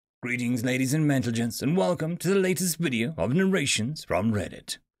Greetings ladies and gents, and welcome to the latest video of narrations from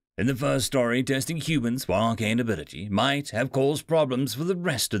Reddit. In the first story, testing humans for arcane ability might have caused problems for the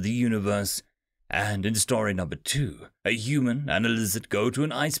rest of the universe. And in story number 2, a human and a lizard go to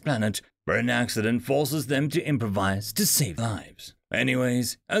an ice planet where an accident forces them to improvise to save lives.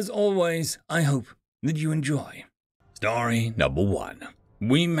 Anyways, as always, I hope that you enjoy. Story number 1.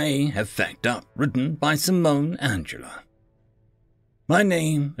 We May Have Fecked Up, written by Simone Angela. My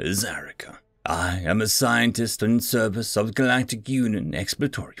name is Agro. I am a scientist in service of the Galactic Union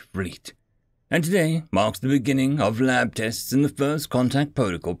Exploratory Fleet, and today marks the beginning of lab tests in the first contact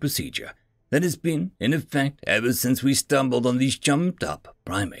protocol procedure that has been in effect ever since we stumbled on these jumped-up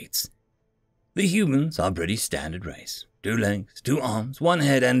primates. The humans are pretty standard race. 2 legs, 2 arms, 1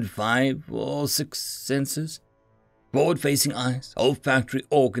 head and 5 or 6 senses. Forward-facing eyes, olfactory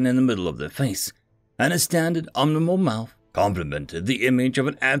organ in the middle of their face, and a standard omnimal mouth complemented the image of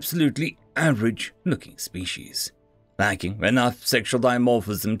an absolutely average-looking species, lacking enough sexual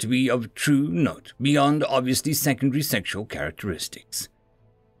dimorphism to be of true note beyond obviously secondary sexual characteristics.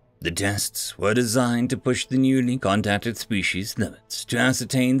 The tests were designed to push the newly contacted species' limits to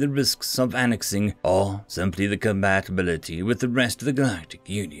ascertain the risks of annexing or simply the compatibility with the rest of the Galactic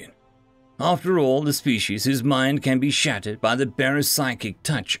Union. After all, the species whose mind can be shattered by the barest psychic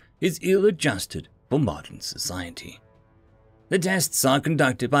touch is ill-adjusted for modern society. The tests are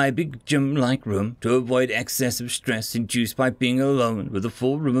conducted by a big gym-like room to avoid excessive stress induced by being alone with a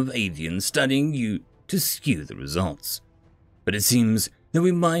full room of aliens studying you to skew the results. But it seems that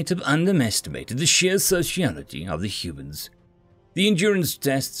we might have underestimated the sheer sociality of the humans. The endurance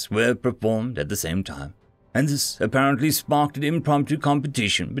tests were performed at the same time, and this apparently sparked an impromptu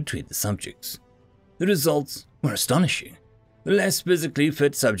competition between the subjects. The results were astonishing. The less physically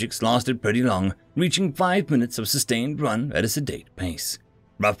fit subjects lasted pretty long, reaching 5 minutes of sustained run at a sedate pace,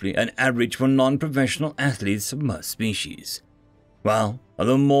 roughly an average for non-professional athletes of most species, while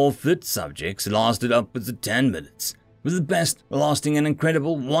the more fit subjects lasted upwards of 10 minutes, with the best lasting an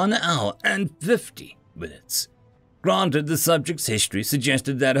incredible 1 hour and 50 minutes. Granted, the subject's history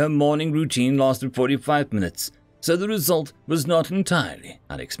suggested that her morning routine lasted 45 minutes, so the result was not entirely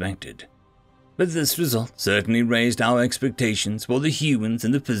unexpected. But this result certainly raised our expectations for the humans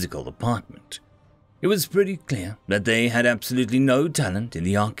in the physical department. It was pretty clear that they had absolutely no talent in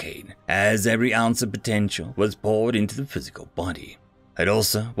the arcane, as every ounce of potential was poured into the physical body. It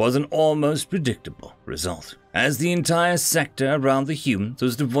also was an almost predictable result, as the entire sector around the humans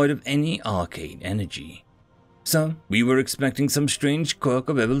was devoid of any arcane energy. So we were expecting some strange quirk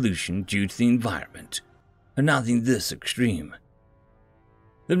of evolution due to the environment, but nothing this extreme.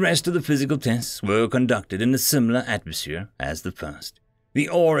 The rest of the physical tests were conducted in a similar atmosphere as the first. The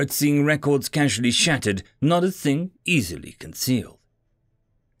awe at seeing records casually shattered, not a thing easily concealed.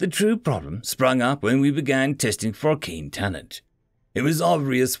 The true problem sprung up when we began testing for arcane talent. It was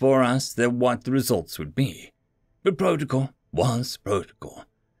obvious for us that what the results would be. But protocol was protocol,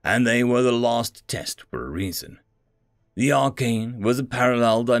 and they were the last test for a reason. The arcane was a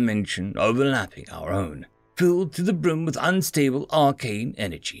parallel dimension overlapping our own, filled to the brim with unstable arcane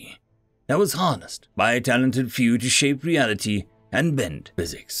energy that was harnessed by a talented few to shape reality and bend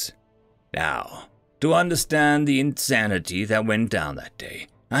physics. Now, to understand the insanity that went down that day,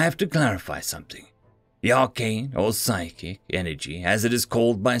 I have to clarify something. The arcane, or psychic, energy, as it is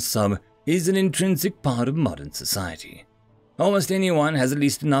called by some, is an intrinsic part of modern society. Almost anyone has at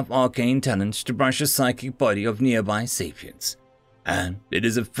least enough arcane talent to brush a psychic body of nearby sapients. And it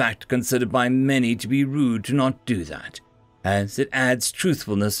is a fact considered by many to be rude to not do that, as it adds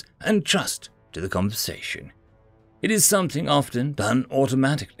truthfulness and trust to the conversation. It is something often done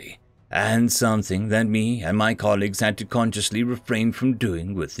automatically, and something that me and my colleagues had to consciously refrain from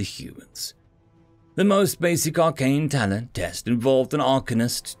doing with the humans. The most basic arcane talent test involved an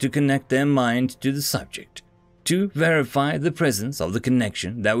arcanist to connect their mind to the subject, to verify the presence of the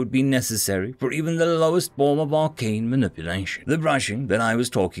connection that would be necessary for even the lowest form of arcane manipulation, the brushing that I was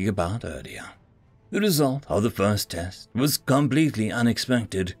talking about earlier. The result of the first test was completely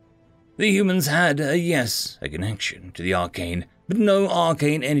unexpected. The humans had a connection to the arcane, but no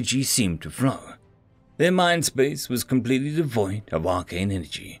arcane energy seemed to flow. Their mind space was completely devoid of arcane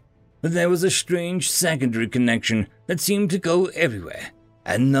energy, but there was a strange secondary connection that seemed to go everywhere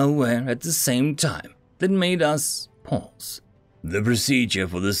and nowhere at the same time, that made us pause. The procedure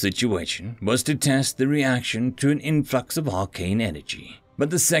for the situation was to test the reaction to an influx of arcane energy,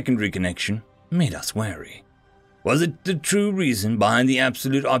 but the secondary connection made us wary. Was it the true reason behind the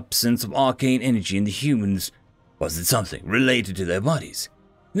absolute absence of arcane energy in the humans? Was it something related to their bodies?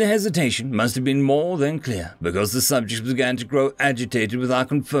 The hesitation must have been more than clear, because the subject began to grow agitated with our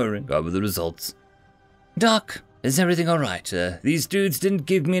conferring over the results. "Doc, is everything all right? These dudes didn't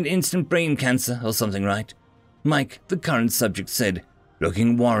give me an instant brain cancer or something, right?" Mike, the current subject, said,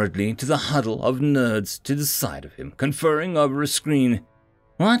 looking worriedly to the huddle of nerds to the side of him, conferring over a screen.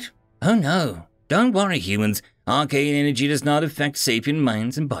 "What? Oh no. Don't worry, humans. Arcane energy does not affect sapient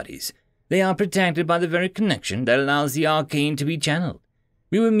minds and bodies. They are protected by the very connection that allows the arcane to be channeled.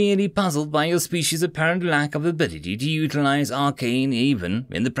 We were merely puzzled by your species' apparent lack of ability to utilize arcane even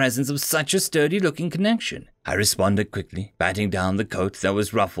in the presence of such a sturdy-looking connection," I responded quickly, batting down the coat that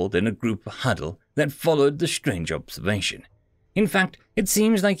was ruffled in a group huddle that followed the strange observation. "In fact, it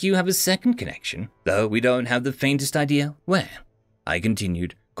seems like you have a second connection, though we don't have the faintest idea where," I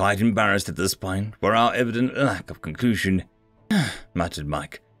continued, quite embarrassed at this point for our evident lack of conclusion. Muttered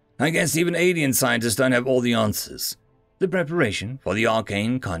Mike. "I guess even alien scientists don't have all the answers." The preparation for the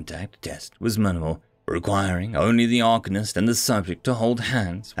arcane contact test was minimal, requiring only the arcanist and the subject to hold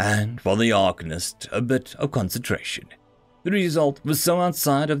hands, and for the arcanist a bit of concentration. The result was so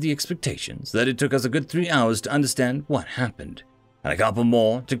outside of the expectations that it took us a good 3 hours to understand what happened, and a couple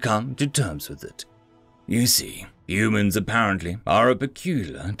more to come to terms with it. You see, humans apparently are a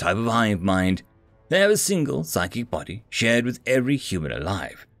peculiar type of hive mind. They have a single psychic body shared with every human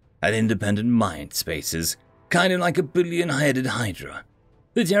alive, and independent mind spaces, kind of like a billion-headed hydra.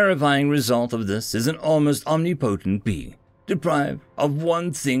 The terrifying result of this is an almost omnipotent being, deprived of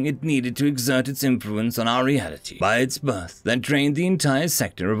one thing it needed to exert its influence on our reality by its birth that drained the entire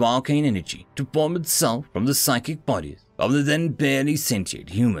sector of arcane energy to form itself from the psychic bodies of the then barely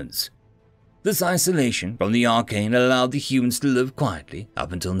sentient humans. This isolation from the arcane allowed the humans to live quietly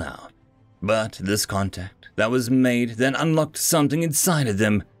up until now. But this contact that was made then unlocked something inside of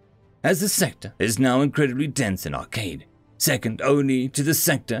them, as the sector is now incredibly dense and arcane, second only to the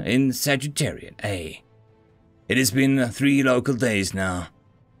sector in Sagittarian A. It has been 3 local days now.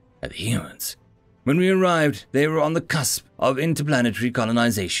 And the humans. When we arrived, they were on the cusp of interplanetary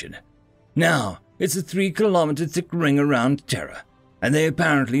colonization. Now, it's a 3-kilometer thick ring around Terra, and they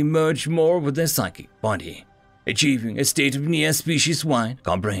apparently merged more with their psychic body, achieving a state of near species-wide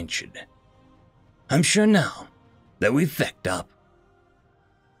comprehension. I'm sure now that we've fecked up.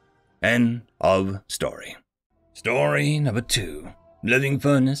 End of story. Story number 2. Living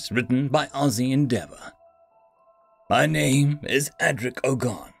Furnace, written by Ozzy Endeavor. My name is Adric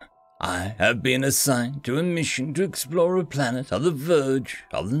Ogon. I have been assigned to a mission to explore a planet on the verge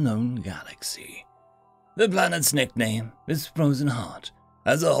of the known galaxy. The planet's nickname is Frozen Heart,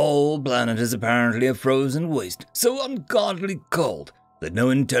 as the whole planet is apparently a frozen waste so ungodly cold that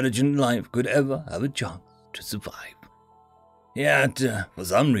no intelligent life could ever have a chance to survive. Yet, for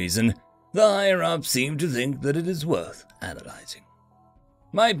some reason, the higher-ups seem to think that it is worth analyzing.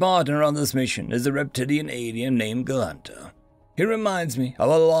 My partner on this mission is a reptilian alien named Galanta. He reminds me of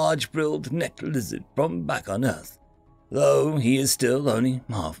a large-billed neck lizard from back on Earth, though he is still only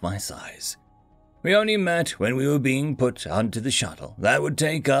half my size. We only met when we were being put onto the shuttle that would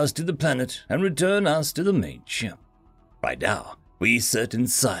take us to the planet and return us to the main ship. Right now, we sit in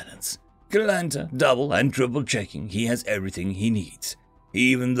silence, Galanta double and triple checking he has everything he needs,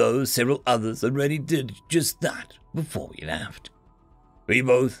 even though several others already did just that before we left. We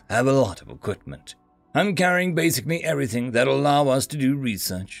both have a lot of equipment. I'm carrying basically everything that'll allow us to do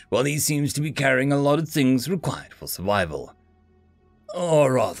research, while he seems to be carrying a lot of things required for survival.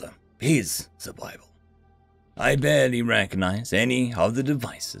 Or rather, his survival. I barely recognize any of the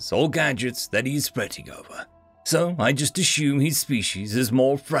devices or gadgets that he's spreading over, so I just assume his species is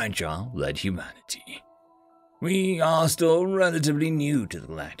more fragile than humanity. We are still relatively new to the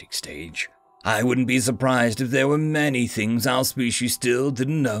galactic stage. I wouldn't be surprised if there were many things our species still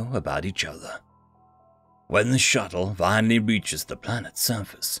didn't know about each other. When the shuttle finally reaches the planet's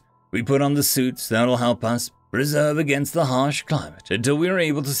surface, we put on the suits that'll help us preserve against the harsh climate until we are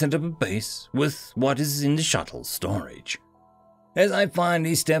able to set up a base with what is in the shuttle's storage. As I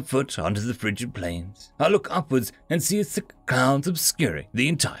finally step foot onto the frigid plains, I look upwards and see thick clouds obscuring the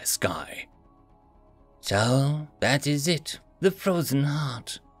entire sky. So, that is it, the Frozen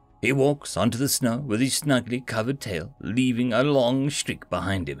Heart. He walks onto the snow with his snugly covered tail, leaving a long streak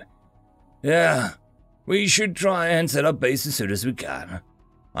behind him. Yeah, we should try and set up base as soon as we can.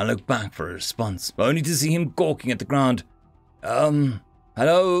 I look back for a response, only to see him gawking at the ground.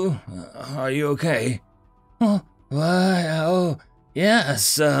 Hello? Are you okay? Oh, why,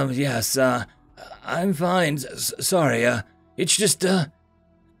 yes, I'm fine. Sorry, it's just,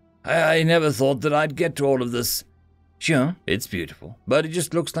 I never thought that I'd get to all of this. Sure, it's beautiful, but it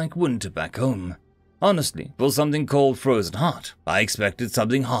just looks like winter back home. Honestly, for something called frozen heart, I expected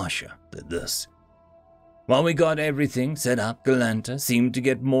something harsher than this. While we got everything set up, Galanta seemed to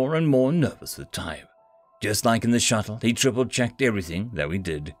get more and more nervous with time. Just like in the shuttle, he triple-checked everything that we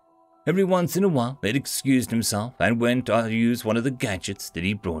did. Every once in a while, he'd excused himself and went to use one of the gadgets that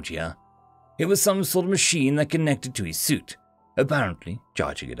he brought here. It was some sort of machine that connected to his suit, apparently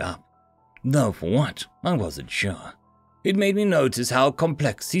charging it up. Though for what, I wasn't sure. It made me notice how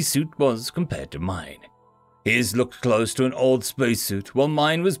complex his suit was compared to mine. His looked close to an old spacesuit, while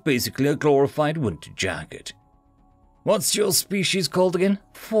mine was basically a glorified winter jacket. What's your species called again?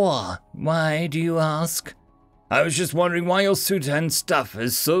 Foie. Why, do you ask? I was just wondering why your suit and stuff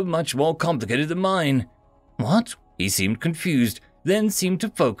is so much more complicated than mine. What? He seemed confused, then seemed to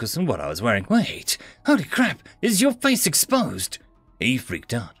focus on what I was wearing. Wait, holy crap, is your face exposed? He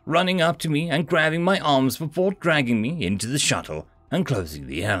freaked out, running up to me and grabbing my arms before dragging me into the shuttle and closing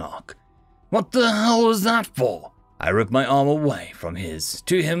the airlock. What the hell was that for? I ripped my arm away from his,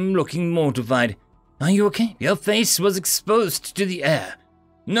 to him looking mortified. Are you okay? Your face was exposed to the air.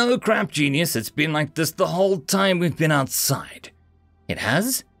 No crap, genius, it's been like this the whole time we've been outside. It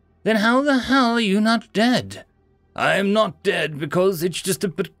has? Then how the hell are you not dead? I am not dead because it's just a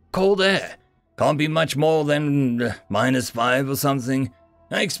bit cold air. Can't be much more than -5 or something.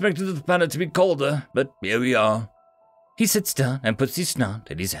 I expected the planet to be colder, but here we are. He sits down and puts his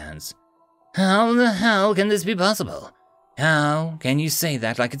snout in his hands. How the hell can this be possible? How can you say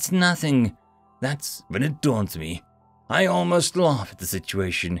that like it's nothing? That's when it dawns me. I almost laugh at the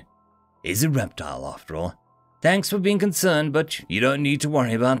situation. He's a reptile after all. Thanks for being concerned, but you don't need to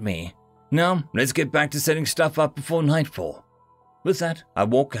worry about me. Now, let's get back to setting stuff up before nightfall. With that, I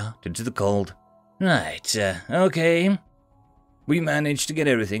walk out into the cold. Right, okay. We managed to get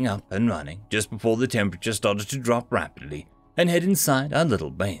everything up and running just before the temperature started to drop rapidly and head inside our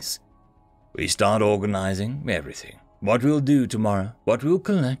little base. We start organizing everything. What we'll do tomorrow, what we'll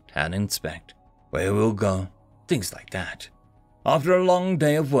collect and inspect, where we'll go, things like that. After a long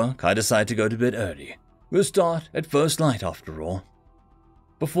day of work, I decide to go to bed early. We'll start at first light after all.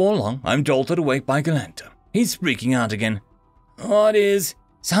 Before long, I'm jolted awake by Galanta. He's freaking out again. What is?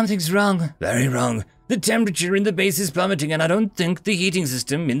 Something's wrong. Very wrong. The temperature in the base is plummeting and I don't think the heating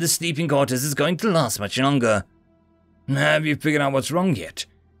system in the sleeping quarters is going to last much longer. Have you figured out what's wrong yet?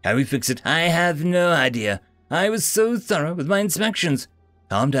 Can we fix it? I have no idea. I was so thorough with my inspections.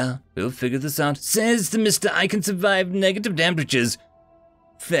 Calm down. We'll figure this out. Says the mister I can survive negative temperatures.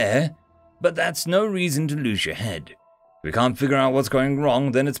 Fair, but that's no reason to lose your head. If we can't figure out what's going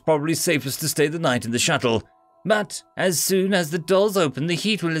wrong, then it's probably safest to stay the night in the shuttle. But as soon as the doors open, the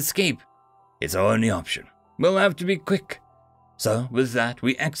heat will escape. It's our only option. We'll have to be quick. So, with that,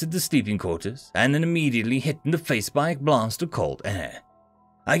 we exit the sleeping quarters and then immediately hit in the face by a blast of cold air.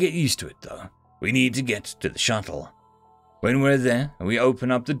 I get used to it, though. We need to get to the shuttle. When we're there, we open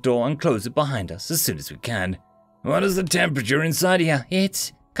up the door and close it behind us as soon as we can. What is the temperature inside here?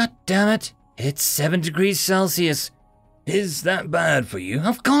 Goddammit, it's 7 degrees Celsius. Is that bad for you?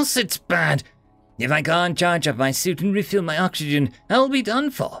 Of course it's bad. If I can't charge up my suit and refill my oxygen, I'll be done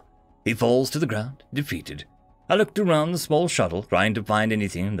for. He falls to the ground, defeated. I looked around the small shuttle, trying to find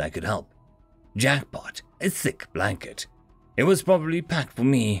anything that could help. Jackpot, a thick blanket. It was probably packed for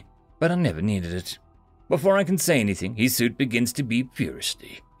me, but I never needed it. Before I can say anything, his suit begins to beep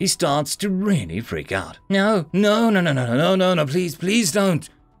furiously. He starts to really freak out. No, please don't.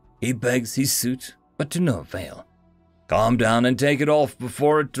 He begs his suit, but to no avail. Calm down and take it off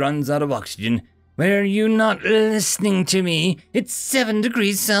before it runs out of oxygen. Were you not listening to me? It's 7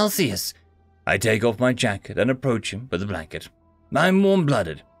 degrees Celsius. I take off my jacket and approach him with the blanket. I'm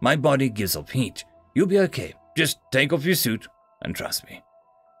warm-blooded. My body gives off heat. You'll be okay. Just take off your suit and trust me.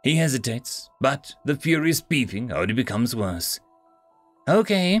 He hesitates, but the furious beeping only becomes worse.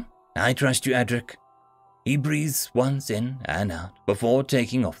 Okay, I trust you, Edric. He breathes once in and out before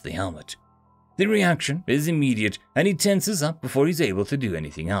taking off the helmet. The reaction is immediate and he tenses up before he's able to do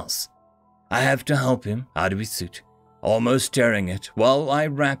anything else. I have to help him out of his suit, almost tearing it while I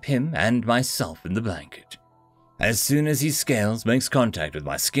wrap him and myself in the blanket. As soon as his scales makes contact with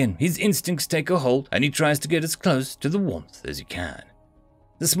my skin, his instincts take a hold and he tries to get as close to the warmth as he can.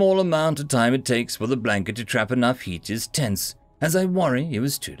 The small amount of time it takes for the blanket to trap enough heat is tense, as I worry it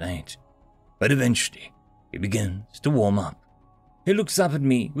was too late. But eventually, he begins to warm up. He looks up at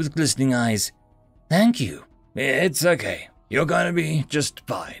me with glistening eyes. Thank you. It's okay. You're gonna be just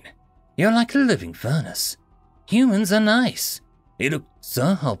fine. You're like a living furnace. Humans are nice. He looked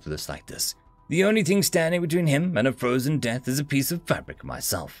so helpless like this. The only thing standing between him and a frozen death is a piece of fabric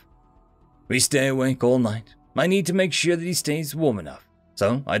myself. We stay awake all night. I need to make sure that he stays warm enough,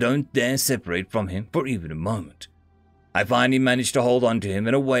 so I don't dare separate from him for even a moment. I finally managed to hold on to him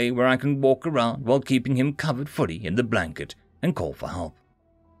in a way where I can walk around while keeping him covered fully in the blanket and call for help.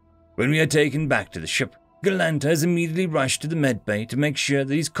 When we are taken back to the ship, Galanta has immediately rushed to the medbay to make sure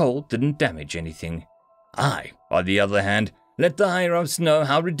that his cold didn't damage anything. I, on the other hand, let the higher-ups know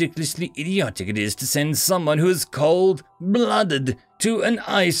how ridiculously idiotic it is to send someone who is cold-blooded to an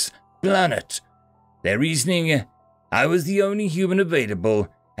ice planet. Their reasoning, I was the only human available,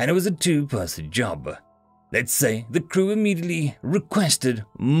 and it was a two-person job. Let's say the crew immediately requested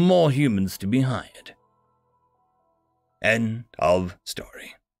more humans to be hired. End of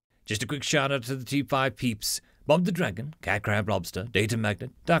story. Just a quick shout out to the T5 peeps: Bob the Dragon, Cat Crab Lobster, Data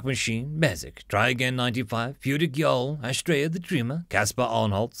Magnet, Dark Machine, Bezic, Try Again 95, Pudic Yol, Astrea the Dreamer, Caspar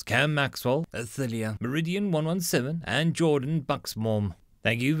Arnholtz, Cam Maxwell, Athelia, Meridian 117, and Jordan Bucksmorm.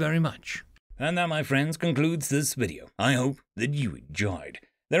 Thank you very much. And that, my friends, concludes this video. I hope that you enjoyed.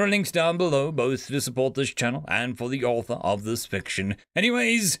 There are links down below, both to support this channel and for the author of this fiction.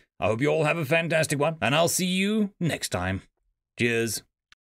 Anyways, I hope you all have a fantastic one, and I'll see you next time. Cheers.